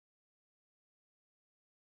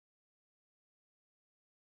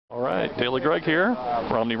All right, Daily Greg here.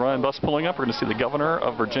 Romney Ryan bus pulling up. We're going to see the governor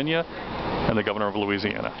of Virginia and the governor of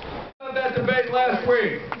Louisiana. That debate last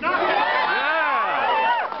week. Yeah!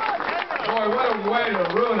 Boy, what a way to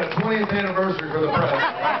ruin a 20th anniversary for the president.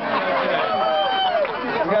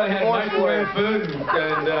 We got to have microwave food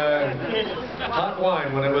and hot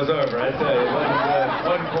wine when it was over. I tell you, it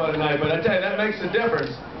wasn't quite a night. But I tell you, that makes a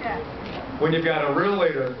difference when you've got a real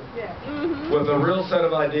leader with a real set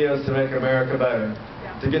of ideas to make America better,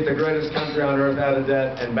 to get the greatest country on earth out of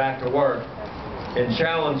debt and back to work, and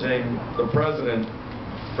challenging the president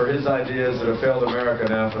for his ideas that have failed America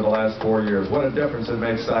now for the last 4 years. What a difference it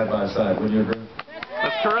makes side by side. Would you agree?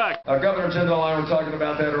 That's correct. Governor Jindal and I were talking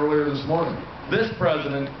about that earlier this morning. This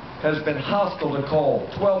president has been hostile to coal.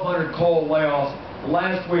 1,200 coal layoffs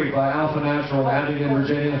last week by Alpha Natural in Abingdon,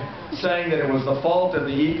 Virginia, saying that it was the fault of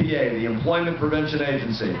the EPA, the Employment Prevention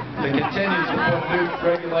Agency, that continues to put new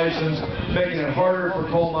regulations, making it harder for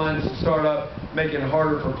coal mines to start up, making it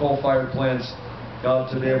harder for coal-fired plants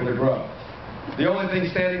to be able to grow. The only thing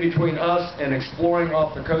standing between us and exploring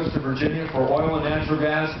off the coast of Virginia for oil and natural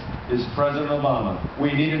gas is President Obama.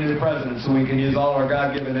 We need a new president so we can use all our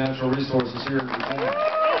God-given natural resources here in Virginia.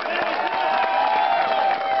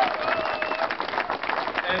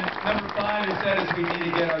 And number 5, he said, is we need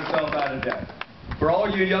to get ourselves out of debt. For all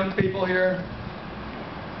you young people here,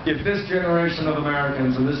 if this generation of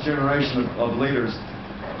Americans and this generation of leaders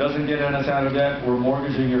doesn't get us out of debt, we're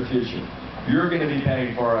mortgaging your future. You're going to be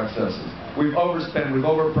paying for our excesses. We've overspent, we've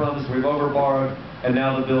overpromised, we've overborrowed, and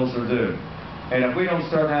now the bills are due. And if we don't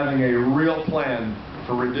start having a real plan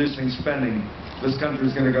for reducing spending, this country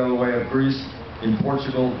is going to go the way of Greece, in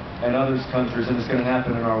Portugal, and other countries, and it's going to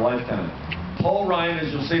happen in our lifetime. Paul Ryan,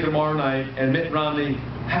 as you'll see tomorrow night, and Mitt Romney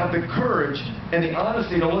have the courage and the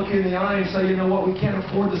honesty to look you in the eye and say, you know what, we can't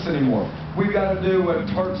afford this anymore. We've got to do what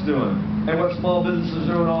TARP's doing and what small businesses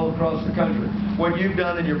are doing all across the country. What you've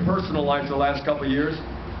done in your personal life the last couple of years,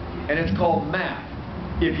 and it's called math.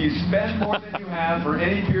 If you spend more than you have for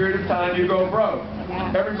any period of time, you go broke.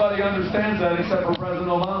 Everybody understands that except for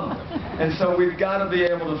President Obama. And so we've got to be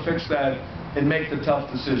able to fix that and make the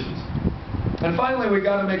tough decisions. And finally, we've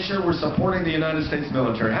got to make sure we're supporting the United States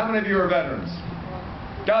military. How many of you are veterans?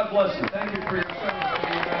 God bless you. Thank you for your service to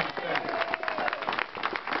the United States.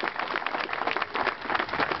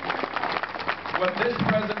 What this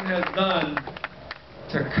president has done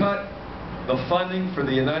to cut the funding for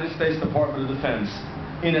the United States Department of Defense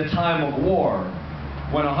in a time of war,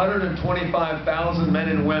 when 125,000 men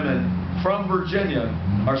and women from Virginia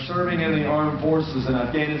are serving in the armed forces in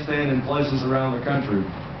Afghanistan and places around the country,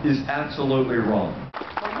 is absolutely wrong.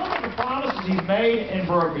 But look at the promises he's made and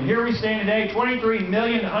broken. Here we stand today, 23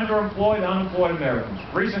 million underemployed, unemployed Americans.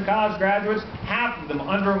 Recent college graduates, half of them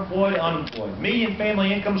underemployed, unemployed. Median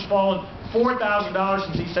family income's fallen $4,000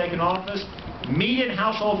 since he's taken office. Median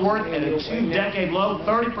household worth at a 2-decade low,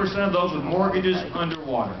 30% of those with mortgages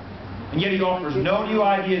underwater. And yet he offers no new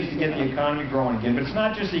ideas to get the economy growing again. But it's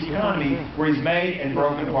not just the economy where he's made and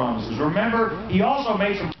broken promises. Remember, he also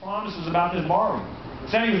made some promises about this borrowing.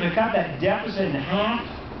 Said he was going to cut that deficit in half,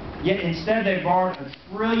 yet instead they borrowed $1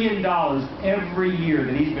 trillion every year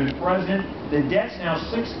that he's been president. The debt's now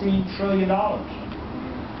 $16 trillion.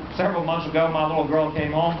 Several months ago, my little girl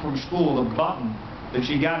came home from school with a button that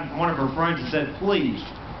she got from one of her friends and said, please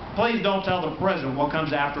don't tell the president what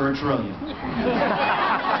comes after $1 trillion.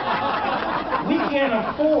 We can't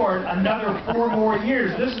afford another 4 more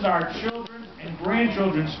years. This is our children's and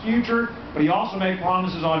grandchildren's future, but he also made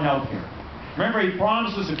promises on health care. Remember, he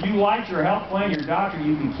promised us if you liked your health plan, your doctor,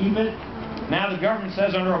 you can keep it. Now the government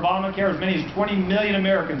says under Obamacare, as many as 20 million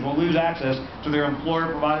Americans will lose access to their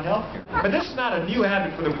employer-provided health care. But this is not a new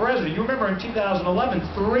habit for the president. You remember in 2011,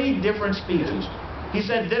 3 different speeches. He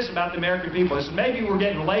said this about the American people. He said, maybe we're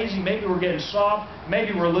getting lazy, maybe we're getting soft,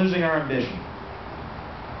 maybe we're losing our ambition.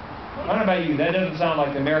 I don't know about you, that doesn't sound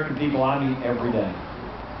like the American people I meet every day.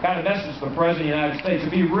 Kind of message to the President of the United States.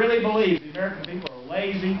 If he really believes the American people are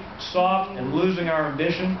lazy, soft, and losing our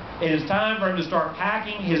ambition, it is time for him to start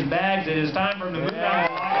packing his bags. It is time for him to move out of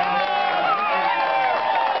the White House.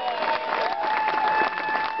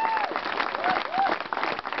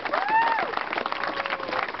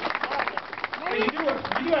 You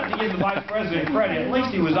do have to give the Vice President credit. At least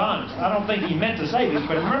he was honest. I don't think he meant to say this,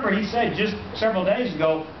 but remember he said just several days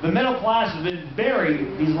ago, the middle class has been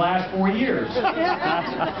buried these last 4 years.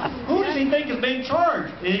 Who does he think is being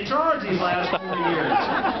charged? In charge these last 4 years?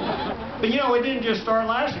 But you know, it didn't just start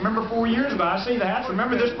last year. Remember 4 years ago, I see the hats.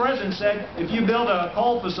 Remember this president said if you build a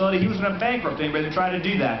coal facility, he was going to bankrupt anybody that tried to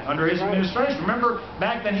do that under his administration. Remember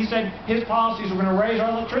back then he said his policies were going to raise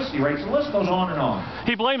our electricity rates. The list goes on and on.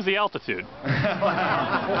 He blames the altitude.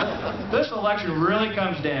 This election really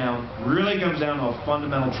comes down to a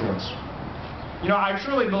fundamental choice. You know, I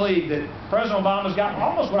truly believe that President Obama's got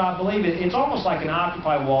almost what I believe it's almost like an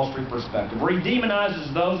Occupy Wall Street perspective, where he demonizes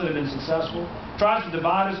those that have been successful, tries to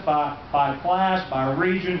divide us by class, by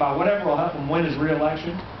region, by whatever will help him win his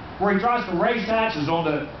re-election, where he tries to raise taxes on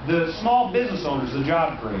the small business owners, the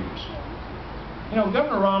job creators. You know,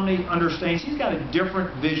 Governor Romney understands he's got a different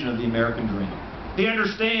vision of the American dream. He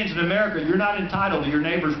understands in America you're not entitled to your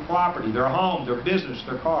neighbor's property, their home, their business,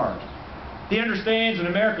 their cars. He understands in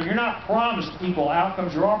America you're not promised equal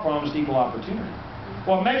outcomes, you are promised equal opportunity.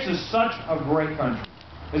 What makes us such a great country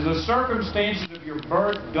is the circumstances of your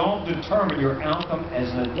birth don't determine your outcome as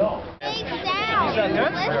an adult.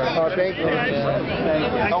 Oh, thank you.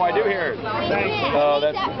 Oh, I do hear it. Oh,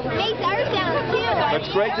 that's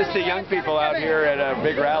great to see young people out here at a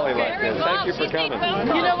big rally like this. Thank you for coming.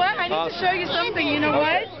 You know what? I need to show you something. You know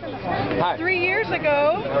what? Hi. 3 years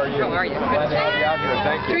ago. How are you? Glad to have you out here.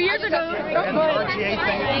 Thank you. 3 years ago. I'm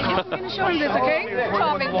going to show him this, okay?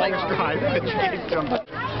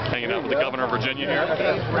 Hanging out with the governor of Virginia here.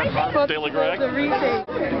 Daily Greg.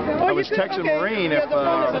 I was texting Maureen if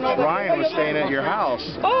Ryan was staying at your house.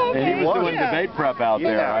 Oh, okay. And he was doing debate prep out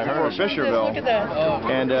there. I heard. Fisherville. Look at that.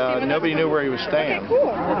 And nobody knew where he was staying. Okay,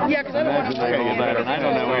 cool. Yeah, because I don't want to I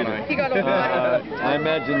don't know either. He got a I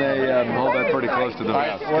imagine they hold that pretty close to the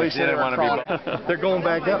vest. Well, he said didn't want to be. they're going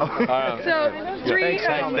back up. So, Thanks,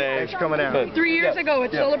 Dave. Thanks for coming out. 3 years ago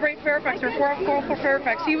at Celebrate Fairfax, or Call for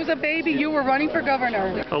Fairfax, he was a baby. You were running for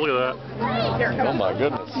governor. Oh, look at that. Oh my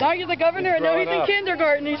goodness. Now you're the governor, and now he's in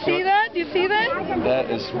kindergarten. You see that? Do you see that?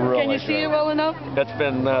 That is really. Can you see it well enough? That's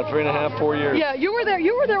been 3.5, 4 years. Yeah, you were there.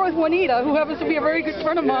 You were there with Juanita, who happens to be a very good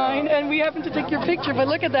friend of mine, and we happened to take your picture. But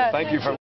look at that. Thank you for.